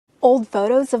Old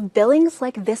photos of Billings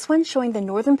like this one showing the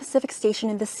Northern Pacific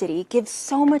Station in the city give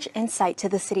so much insight to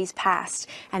the city's past.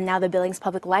 And now the Billings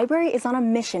Public Library is on a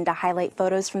mission to highlight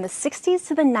photos from the 60s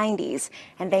to the 90s,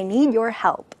 and they need your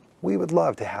help. We would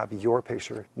love to have your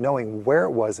picture, knowing where it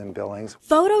was in Billings.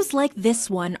 Photos like this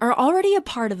one are already a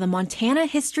part of the Montana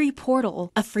History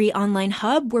Portal, a free online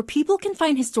hub where people can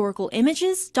find historical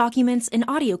images, documents, and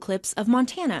audio clips of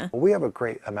Montana. We have a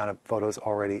great amount of photos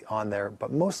already on there,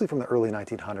 but mostly from the early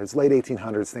 1900s, late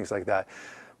 1800s, things like that.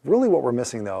 Really what we're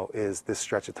missing, though, is this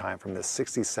stretch of time from the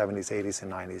 60s, 70s, 80s,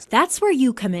 and 90s. That's where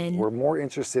you come in. We're more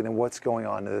interested in what's going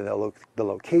on in the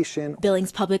location.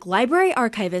 Billings Public Library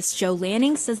archivist Joe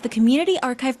Lanning says the Community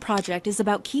Archive Project is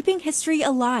about keeping history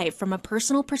alive from a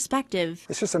personal perspective.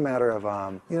 It's just a matter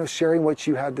of, sharing what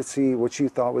you had to see, what you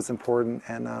thought was important,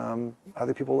 and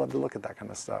other people love to look at that kind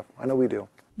of stuff. I know we do.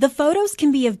 The photos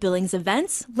can be of Billings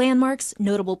events, landmarks,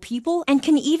 notable people, and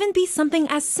can even be something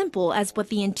as simple as what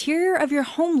the interior of your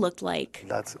home looked like.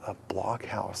 That's a block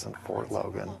house in Fort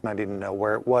Logan. I didn't know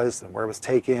where it was and where it was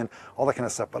taken, all that kind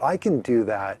of stuff, but I can do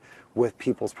that with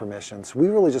people's permission. So we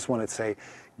really just want to say,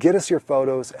 get us your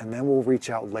photos, and then we'll reach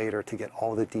out later to get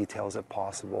all the details if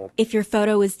possible. If your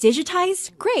photo is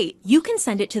digitized, great. You can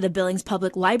send it to the Billings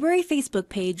Public Library Facebook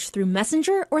page through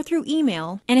Messenger or through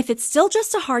email. And if it's still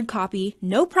just a hard copy,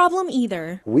 no problem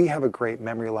either. We have a great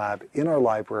memory lab in our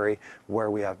library where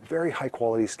we have very high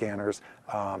quality scanners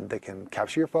that can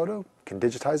capture your photo, can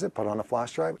digitize it, put it on a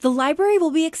flash drive. The library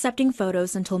will be accepting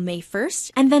photos until May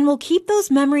 1st, and then we'll keep those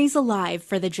memories alive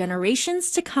for the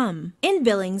generations to come. In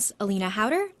Billings, Alina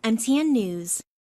Howder, MTN News.